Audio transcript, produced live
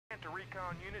Delta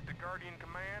Recon Unit to Guardian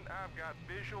Command. I've got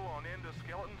visual on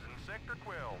endoskeletons in Sector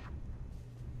 12.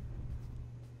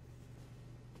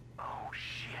 Oh,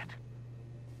 shit.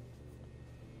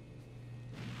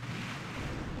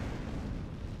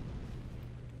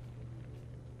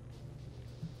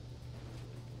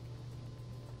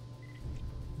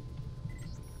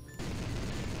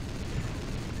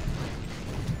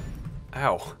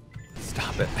 Ow.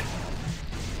 Stop it.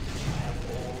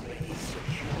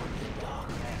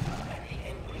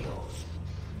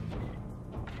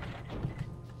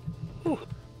 Whew.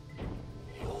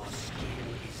 Your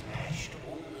skill is matched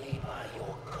only by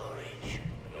your courage.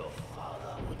 Your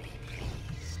father would be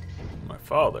pleased. My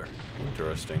father?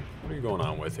 Interesting. What are you going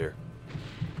on with here?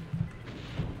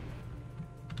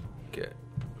 Okay.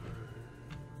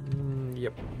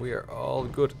 Yep, we are all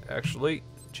good, actually.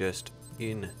 Just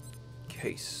in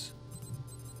case.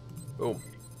 Boom.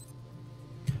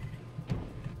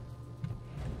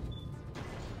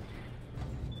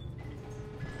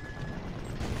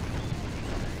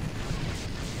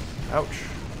 Ouch.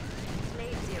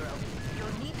 Slave Zero,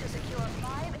 you'll need to secure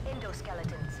 5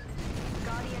 endoskeletons.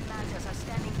 Guardian Mantas are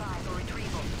standing by for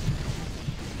retrieval.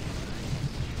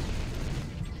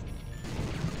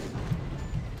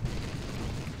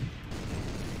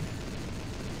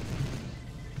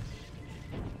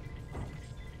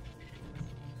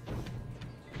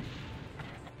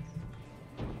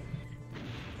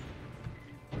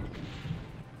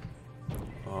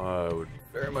 I would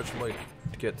very much like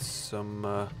to get some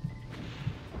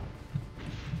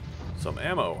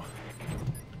ammo.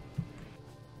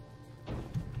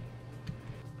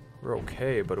 We're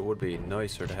okay, but it would be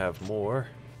nicer to have more.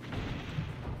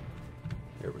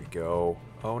 Here we go.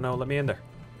 Oh no, let me in there.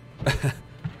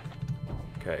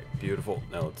 Okay, beautiful.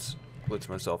 Now let's glitch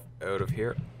myself out of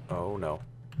here. Oh no.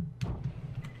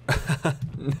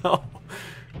 No.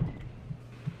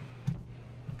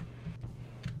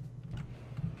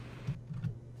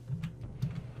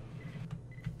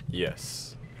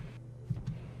 Yes.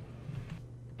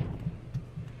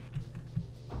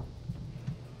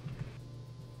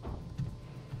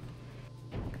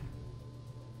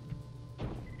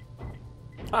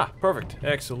 Ah, perfect.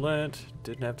 Excellent.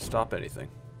 Didn't have to stop anything.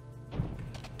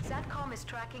 SATCOM is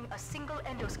tracking a single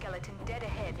endoskeleton dead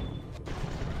ahead.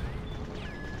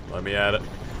 Let me at it.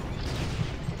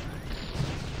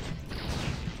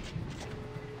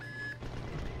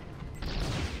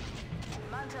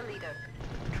 Manta Leader,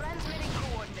 transmitting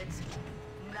coordinates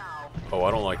now. Oh,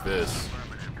 I don't like this.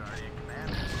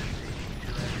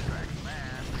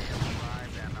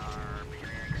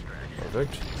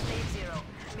 Perfect. Slave Zero,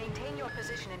 maintain your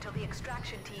position until the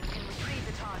extraction team can retrieve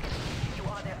the target. You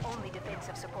are their only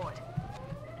defensive support.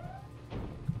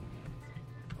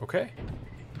 Okay.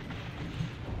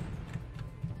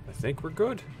 I think we're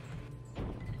good.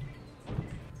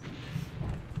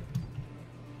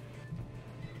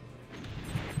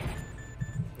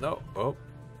 No. Oh.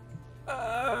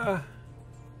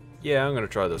 Yeah, I'm gonna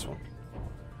try this one.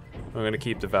 I'm gonna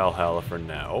keep the Valhalla for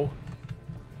now.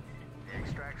 The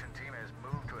extraction team has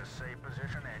moved to a safe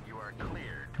position and you are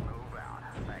cleared to move out.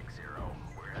 Thanks, Zero.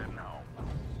 We're heading home.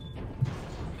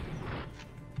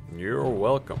 You're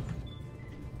welcome.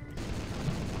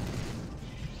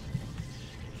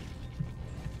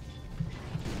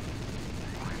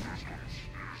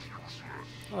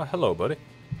 Oh, hello, buddy.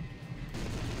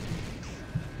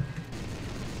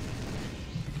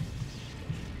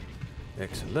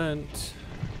 Excellent.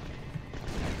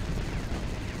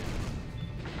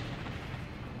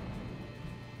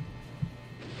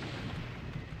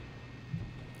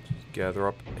 Just gather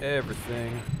up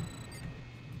everything.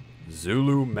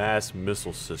 Zulu mass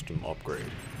missile system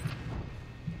upgrade.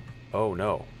 Oh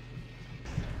no.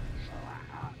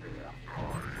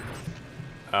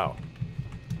 Ow.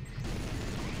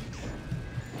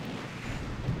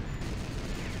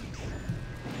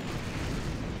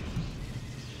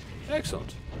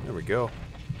 Excellent. There we go.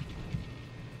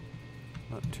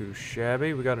 Not too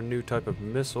shabby. We got a new type of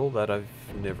missile that I've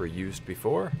never used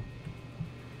before.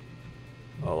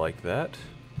 I like that.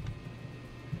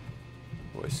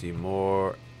 Oh, I see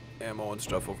more ammo and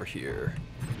stuff over here.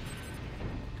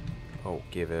 Oh,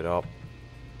 give it up.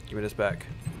 Give me this back.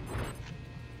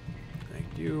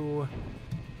 Thank you.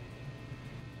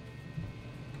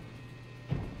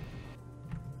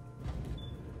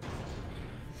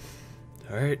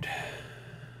 All right.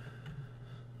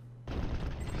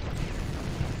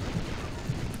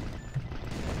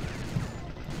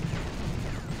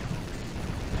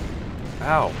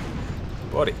 Ow,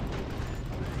 buddy.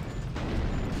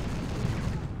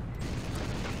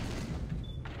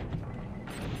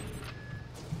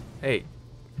 Hey,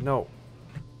 no.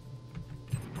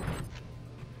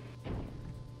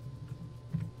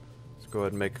 Go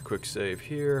ahead and make a quick save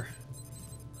here.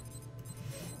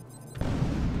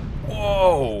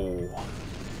 Whoa!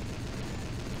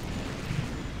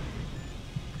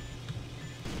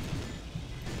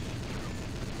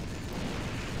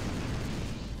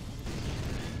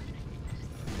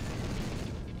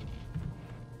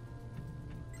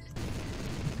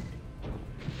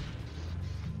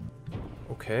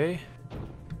 Okay.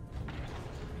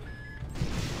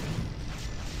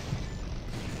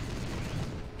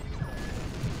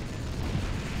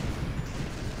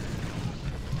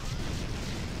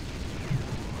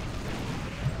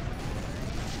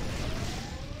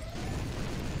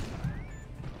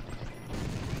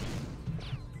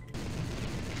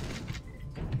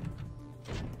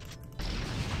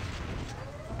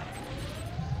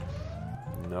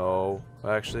 No,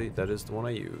 actually, that is the one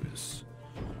I use.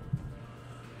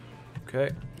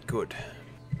 Okay, good.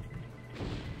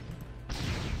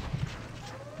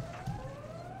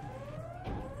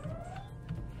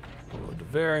 Would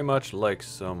very much like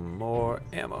some more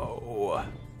ammo.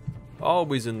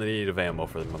 Always in the need of ammo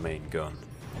for my main gun.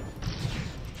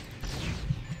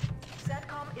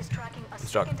 SATCOM is tracking a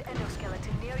Stuck. second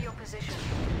endoskeleton near your position.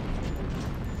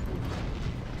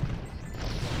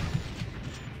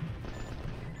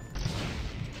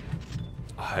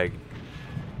 I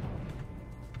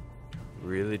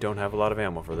really don't have a lot of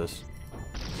ammo for this.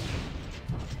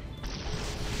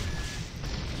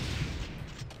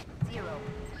 Zero.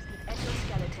 The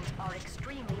endoskeletons are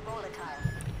extremely volatile.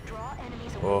 Draw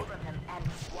enemies away Oh. from them and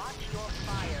watch your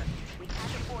fire. We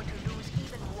can't afford to lose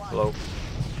even one. Hello?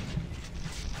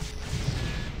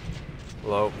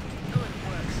 Hello? Good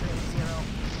work, Slave Zero.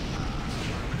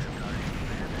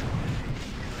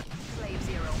 Slave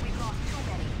Zero, we've lost too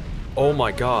many. Oh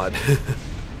my god. The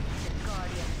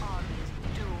Guardian army is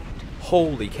doomed.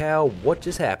 Holy cow, what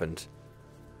just happened?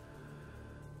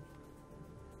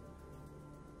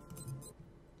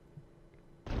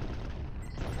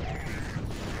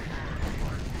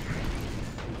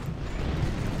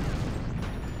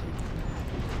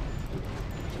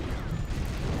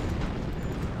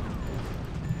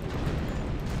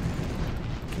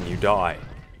 Can you die?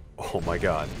 Oh my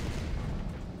god.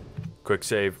 Quick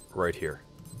save right here.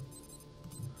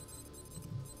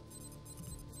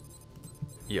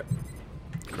 Yep.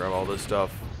 Grab all this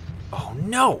stuff. Oh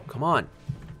no! Come on.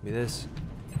 Give me this.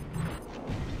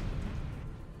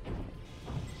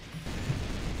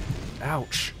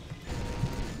 Ouch.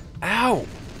 Ow!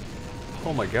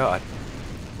 Oh my god.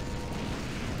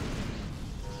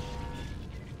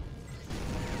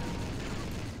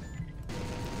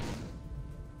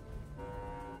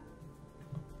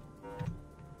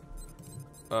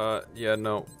 Yeah,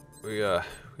 no. We gotta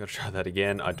try that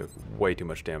again. I took way too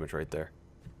much damage right there.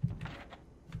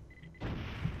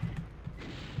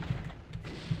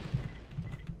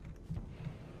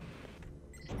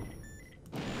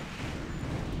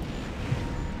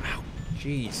 Ow,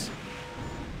 jeez.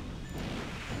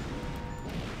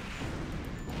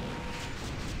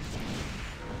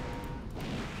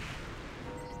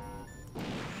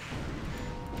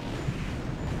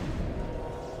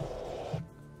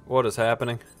 What is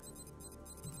happening?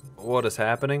 What is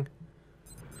happening?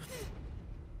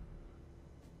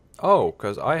 Oh,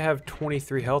 because I have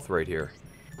 23 health right here.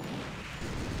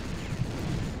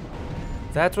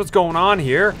 That's what's going on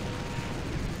here.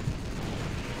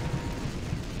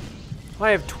 I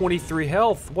have 23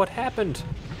 health. What happened?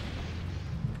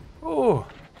 Oh.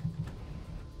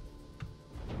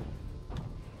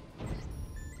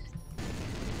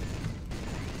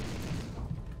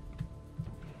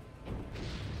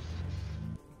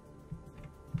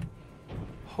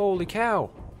 Holy cow.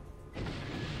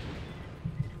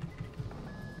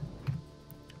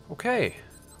 Okay.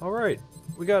 Alright.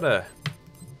 We gotta...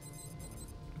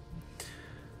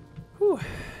 Whew.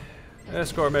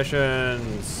 Escort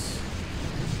missions.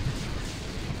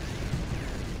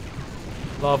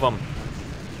 Love them.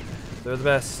 They're the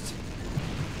best.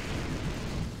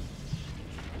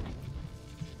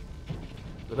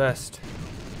 The best.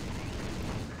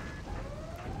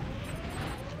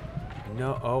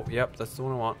 No, oh, yep, that's the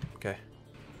one I want. Okay.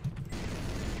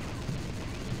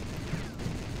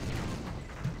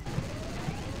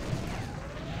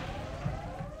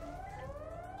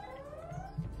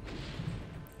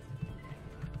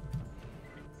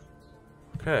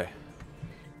 Okay.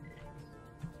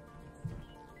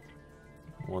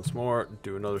 Once more,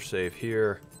 do another save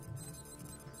here.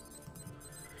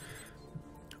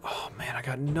 Oh man, I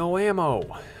got no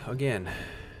ammo again.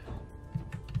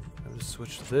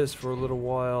 Switch to this for a little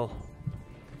while.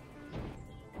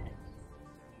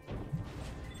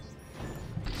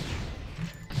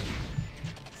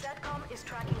 SATCOM is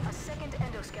tracking a second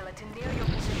endoskeleton near your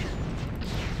position.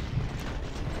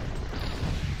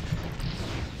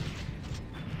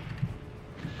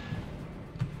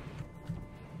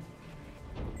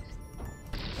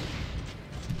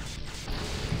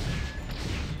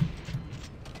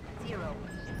 Zero.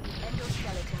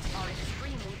 Endoskeletons are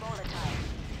extremely volatile.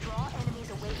 Draw enemies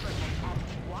away from them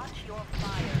and watch your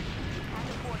fire. You can't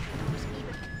afford to lose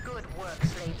even. Good work,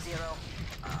 Slave Zero.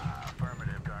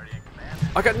 Affirmative, Guardian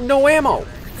Command. I got no ammo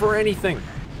for anything.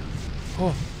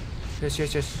 Oh, yes,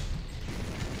 yes, yes.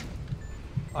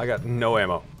 I got no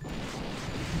ammo.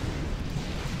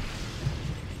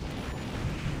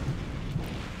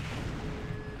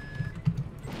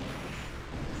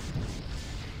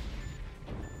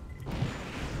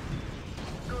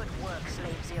 Good work,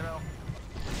 Slave Zero.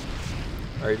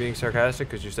 Are you being sarcastic?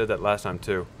 Because you said that last time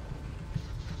too.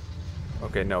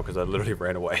 Okay, no, because I literally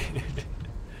ran away.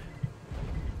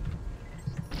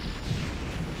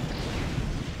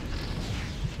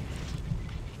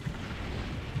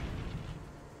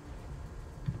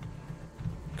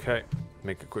 Okay,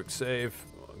 make a quick save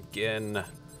again.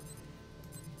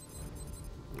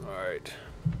 Alright.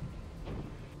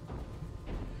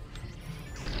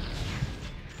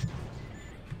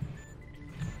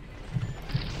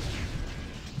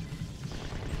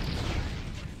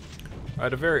 I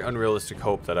had a very unrealistic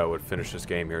hope that I would finish this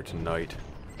game here tonight.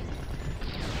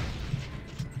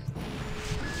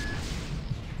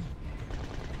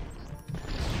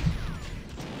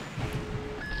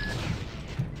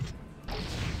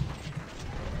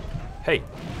 Hey!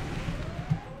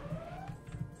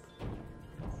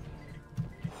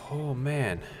 Oh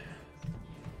man.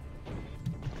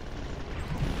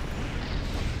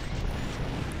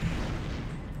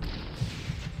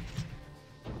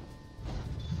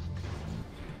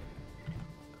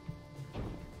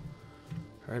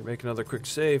 Alright, make another quick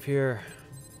save here.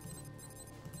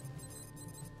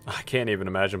 I can't even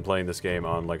imagine playing this game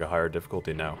on like a higher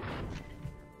difficulty now.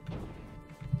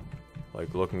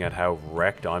 Like looking at how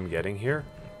wrecked I'm getting here.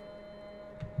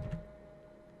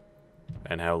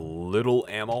 And how little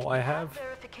ammo I have.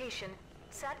 Verification.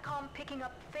 Satcom picking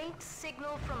up faint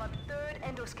signal from a third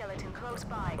endoskeleton close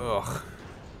by. Ugh.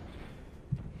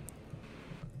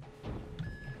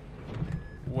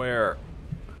 Where?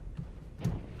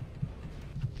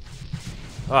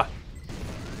 Ah.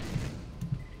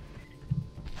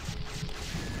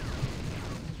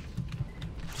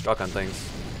 Stuck on things.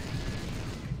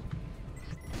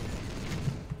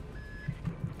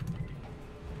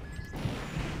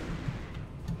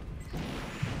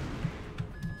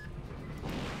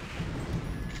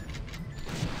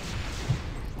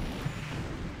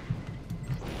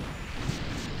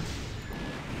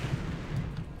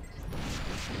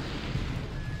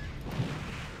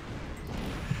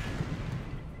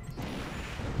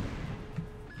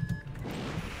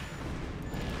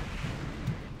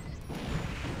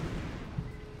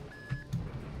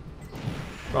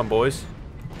 Come on, boys.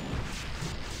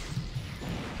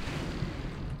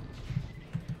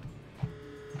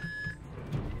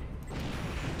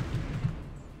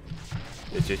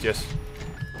 Yes, yes, yes.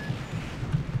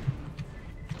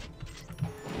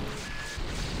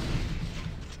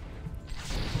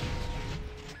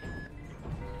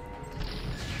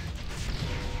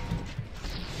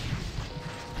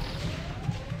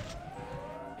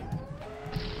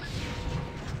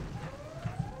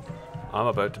 I'm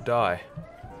about to die.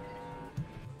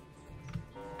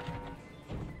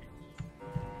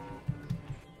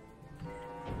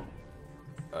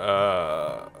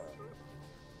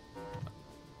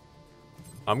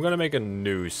 I'm gonna make a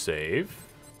new save.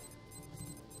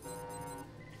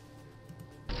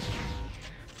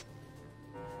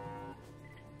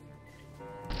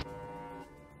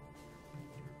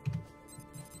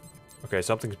 Okay,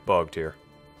 something's bugged here.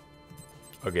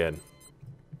 Again.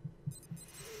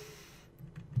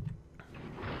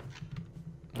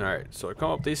 Alright, so I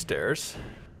come up these stairs.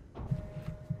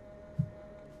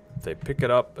 They pick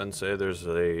it up and say there's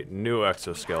a new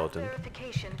exoskeleton.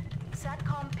 Verification.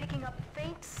 Satcom picking up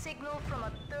faint signal from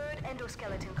a third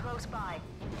endoskeleton close by.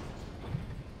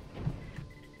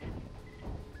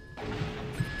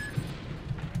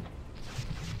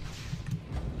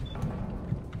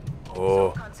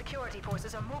 Oh. Zocon security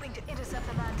forces are moving to intercept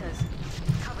the Mantas.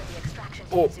 Cover the extraction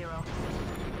team, Oh. Zero.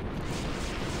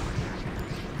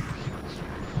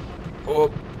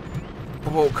 Oh.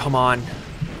 Oh, come on.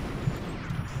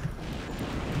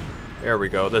 There we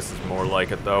go. This is more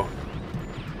like it, though.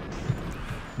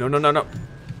 No, no, no, no.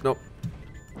 Nope.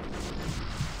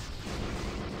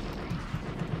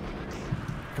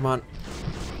 Come on.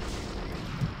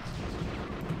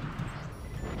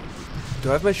 Do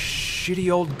I have my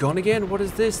shitty old gun again? What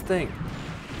is this thing?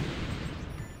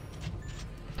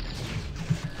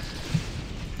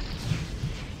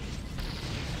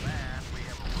 And we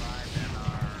have arrived at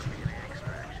our beginning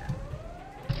extraction.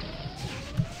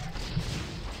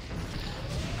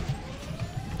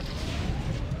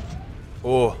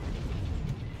 Oh.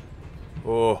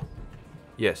 Oh.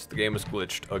 Yes, the game is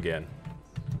glitched again.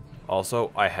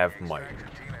 Also, I have mic. Extraction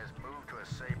team has moved to a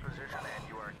safe position and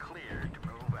you are cleared to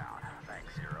move out.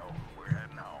 Thanks, Zero. We're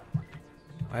heading home.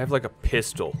 I have like a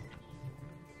pistol.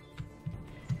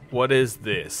 What is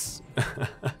this?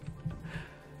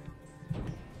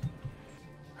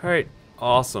 Alright,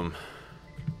 awesome.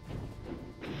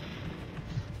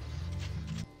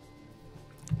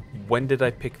 When did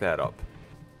I pick that up?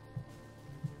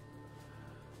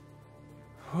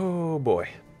 Oh boy.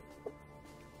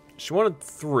 She wanted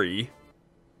 3.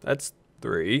 That's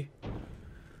 3.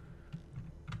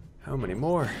 How many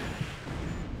more?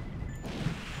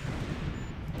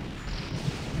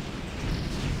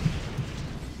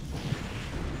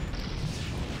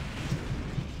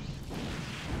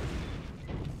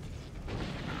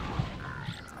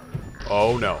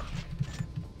 Oh no.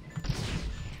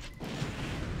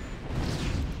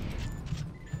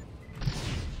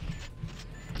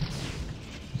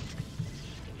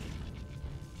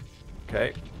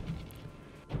 Okay.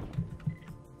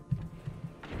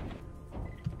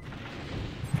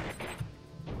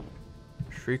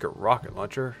 Shrieker rocket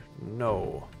launcher?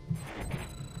 No.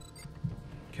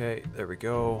 Okay, there we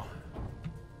go.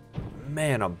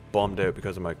 Man, I'm bummed out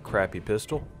because of my crappy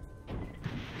pistol.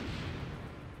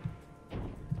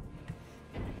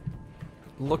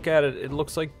 Look at it, it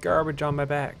looks like garbage on my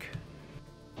back.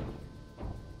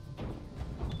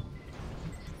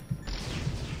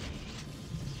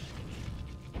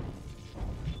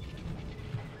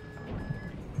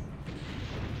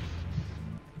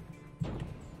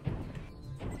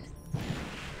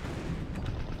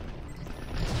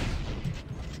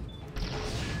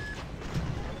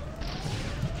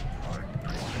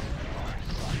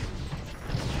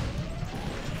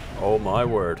 Oh my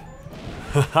word.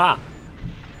 Haha!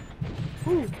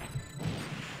 Woo.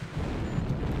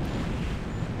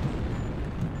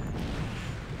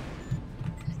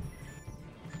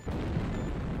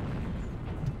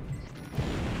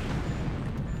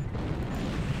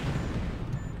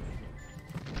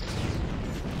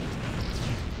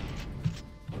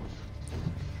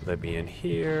 Let me in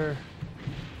here.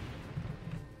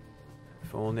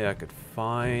 If only I could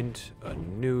find a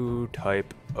new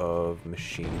type of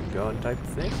machine gun type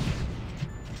thing.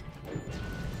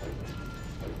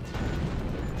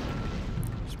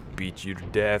 Just beat you to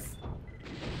death.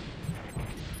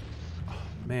 Oh,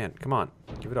 man, come on,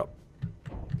 give it up.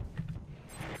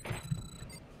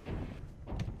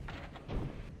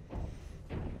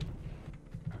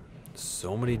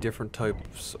 So many different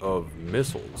types of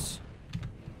missiles.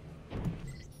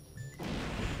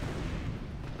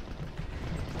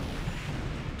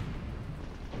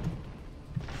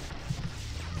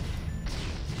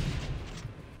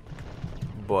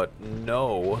 But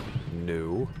no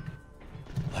new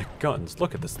like guns.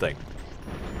 Look at this thing.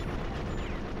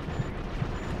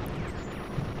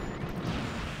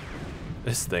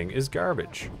 This thing is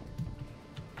garbage.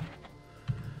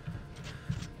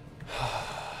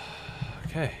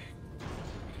 Okay.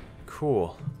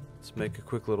 Cool. Let's make a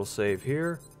quick little save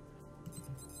here.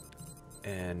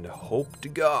 And hope to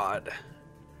God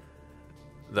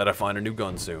that I find a new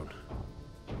gun soon.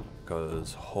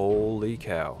 Because holy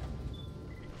cow.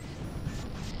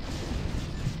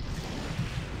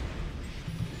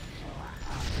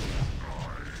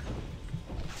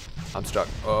 I'm stuck.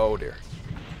 Oh dear.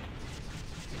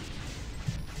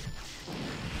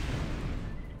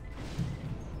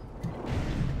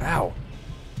 Ow.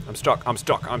 I'm stuck. I'm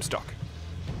stuck. I'm stuck.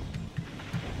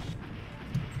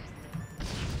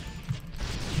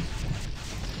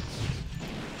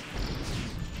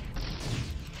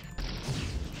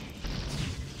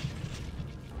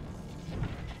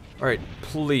 Alright,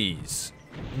 please.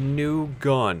 New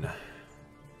gun.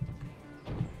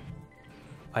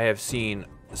 I have seen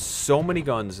so many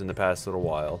guns in the past little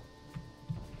while.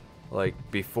 Like,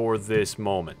 before this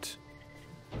moment.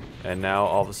 And now,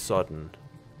 all of a sudden,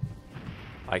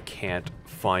 I can't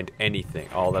find anything.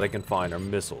 All that I can find are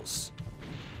missiles.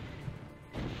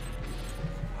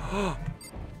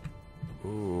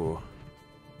 Ooh.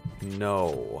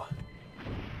 No.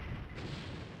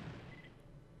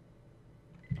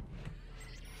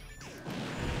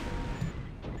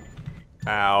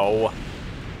 Ow.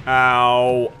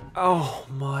 Ow. Oh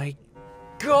my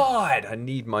God. I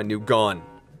need my new gun.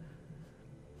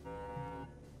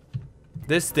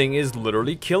 This thing is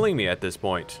literally killing me at this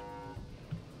point.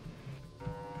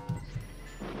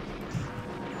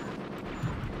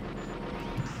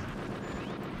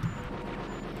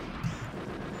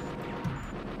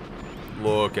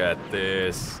 Look at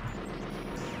this.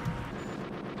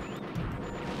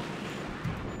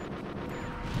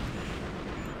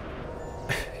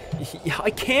 I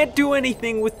can't do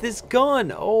anything with this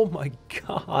gun. Oh my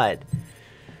god.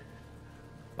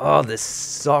 Oh, this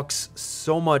sucks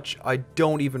so much. I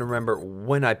don't even remember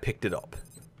when I picked it up.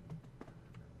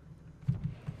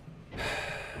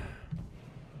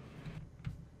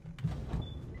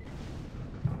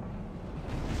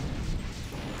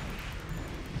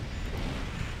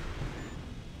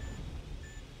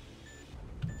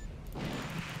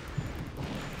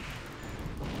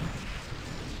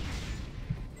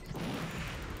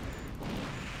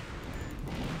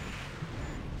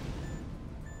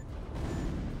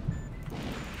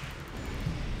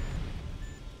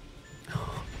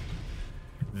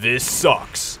 This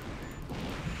sucks.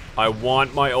 I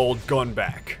want my old gun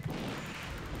back.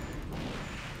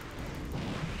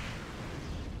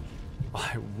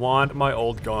 I want my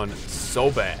old gun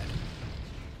so bad.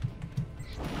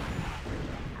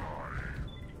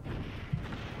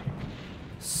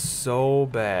 So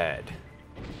bad.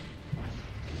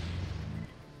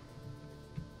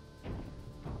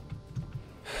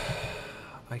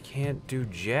 I can't do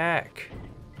jack.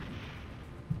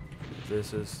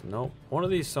 This is, nope. One of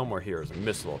these somewhere here is a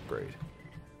missile upgrade.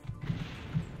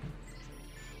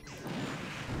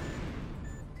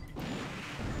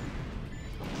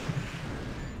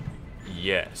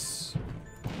 Yes.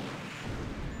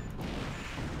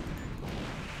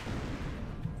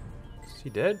 Is he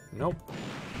dead? Nope.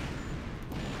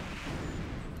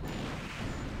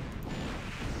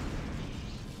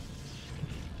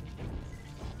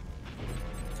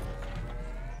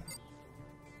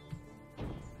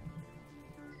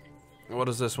 What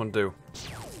does this one do?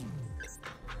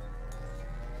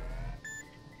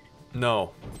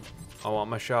 No. I want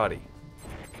my shotty.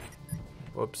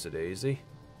 Whoops-a-daisy.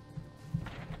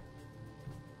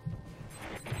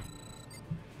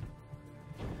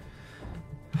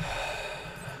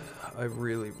 I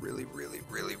really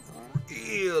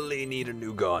need a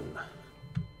new gun.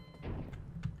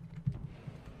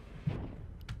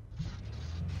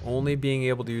 Only being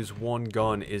able to use one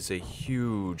gun is a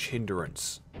huge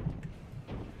hindrance.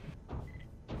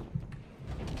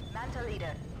 Manta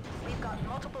Leader, we've got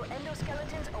multiple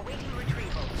endoskeletons awaiting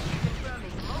retrieval.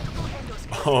 Confirming multiple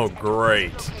endoskeletons. Oh,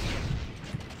 great.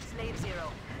 Slave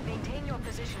Zero, maintain your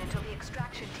position until the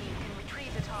extraction team can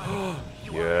retrieve the target.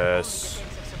 You are Yes. only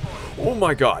defensive support. Oh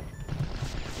my god.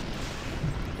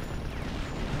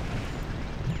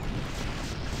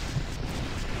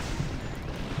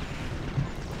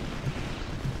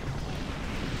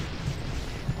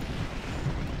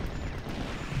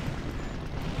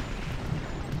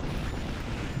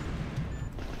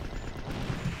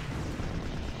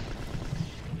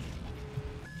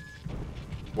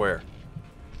 Where?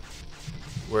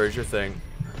 Where's your thing?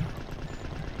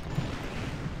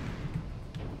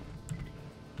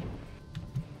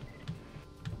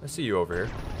 I see you over here.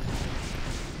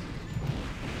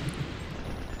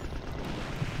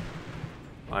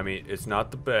 I mean, it's not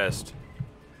the best.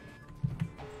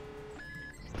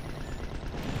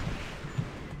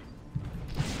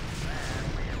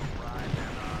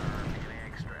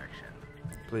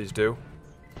 Please do.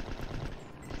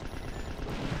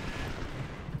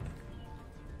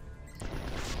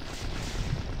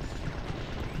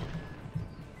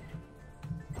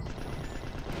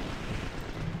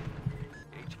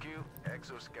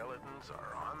 Exoskeletons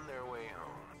are on their way home.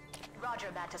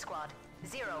 Roger, Manta Squad.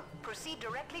 Zero, proceed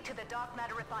directly to the dark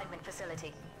matter refinement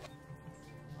facility.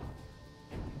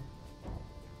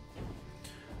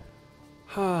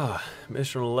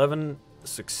 Mission 11,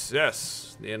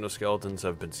 success. The endoskeletons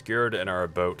have been secured and are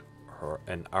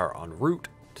en route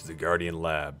to the Guardian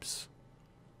Labs.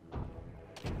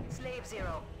 Slave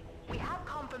Zero, we have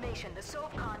confirmation the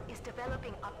Sovkhan is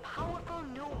developing a powerful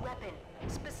new weapon,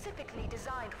 specifically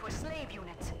designed for slave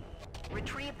units.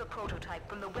 Retrieve the prototype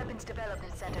from the Weapons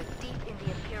Development Center deep in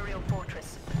the Imperial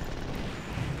Fortress.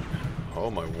 Oh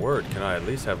my word, can I at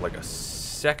least have like a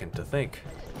second to think?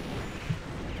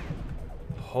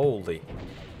 Holy.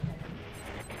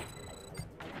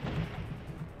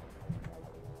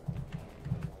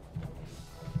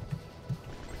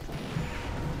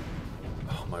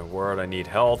 Oh my word, I need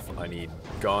health, I need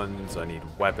guns, I need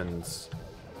weapons.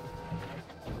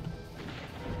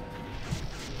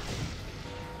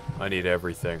 I need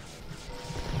everything.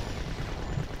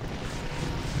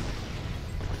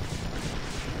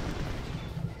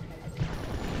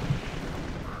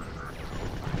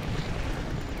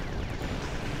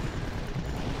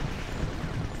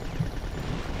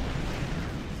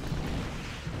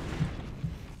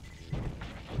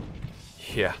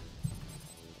 Yeah.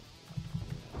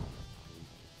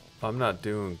 I'm not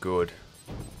doing good.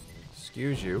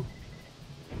 Excuse you.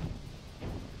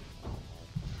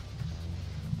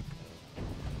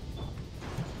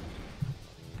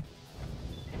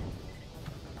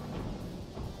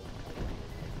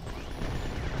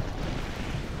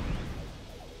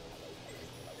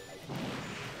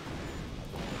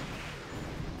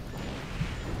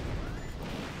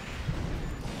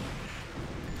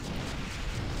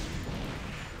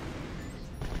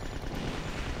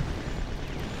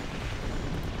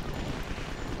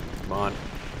 Come on.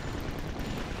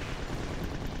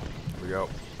 Here we go.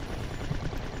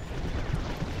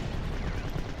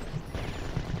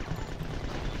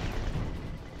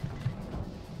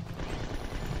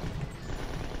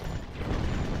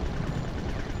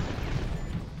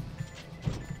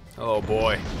 Oh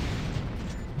boy.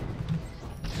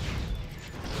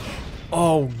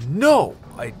 Oh no!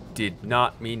 I did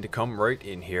not mean to come right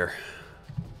in here.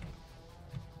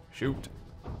 Shoot.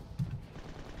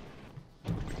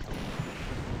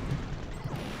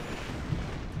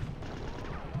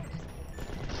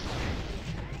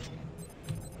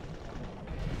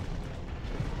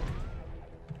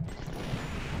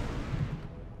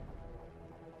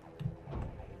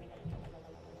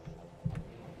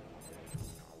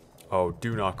 Oh,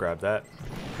 do not grab that.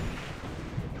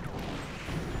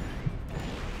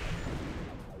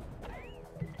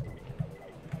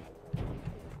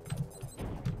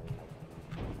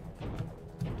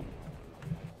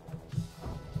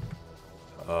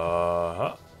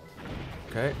 Uh-huh.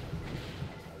 Okay.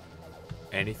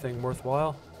 Anything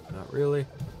worthwhile? Not really.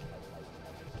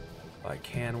 I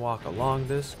can walk along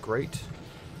this. Great.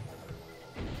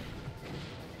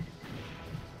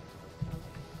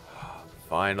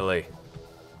 Finally.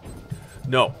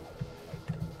 No.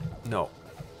 No.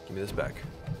 Give me this back.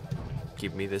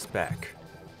 Give me this back.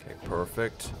 Okay,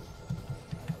 perfect.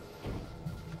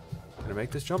 Can I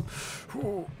make this jump?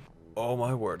 Ooh. Oh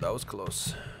my word, that was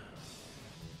close.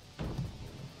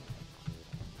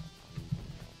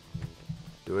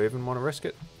 Do I even want to risk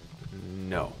it?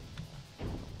 No.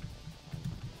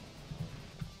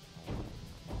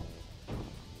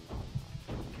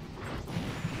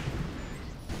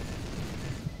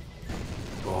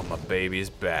 Oh, my baby's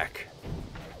back.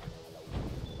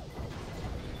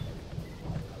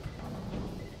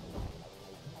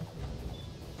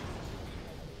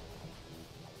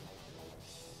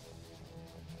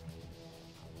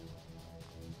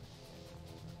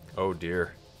 Oh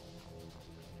dear.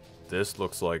 This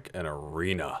looks like an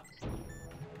arena.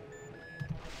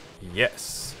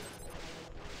 Yes.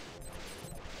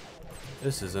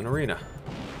 This is an arena.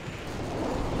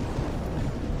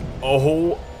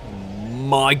 Oh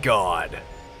my god.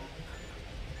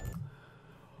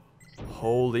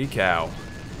 Holy cow.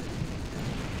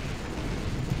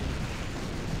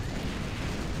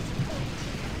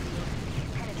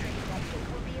 Penetrating that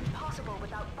gate will be impossible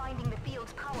without finding the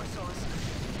field's power source.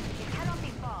 It cannot be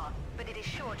far, but it is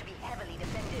sure to be heavily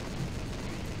defended.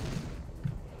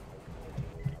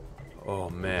 Oh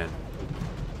man.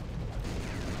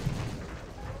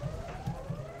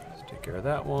 Let's take care of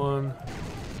that one.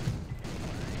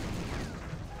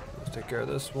 Let's take care of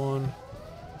this one.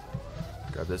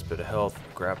 Grab this bit of health.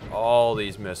 Grab all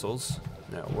these missiles.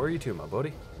 Now, where are you to, my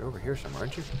buddy? You're over here somewhere,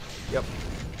 aren't you? Yep.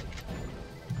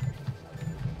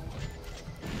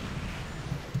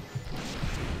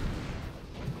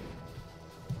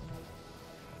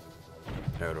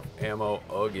 Out of ammo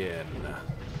again.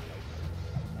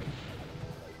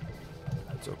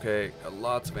 It's okay. Got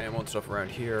lots of ammo and stuff around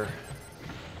here.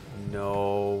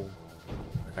 No.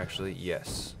 Actually,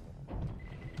 yes.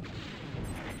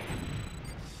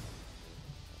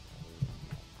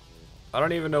 I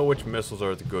don't even know which missiles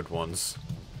are the good ones.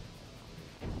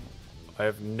 I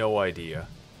have no idea.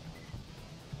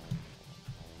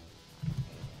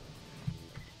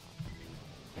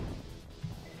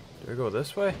 Do I go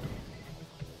this way?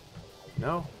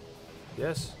 No?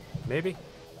 Yes? Maybe?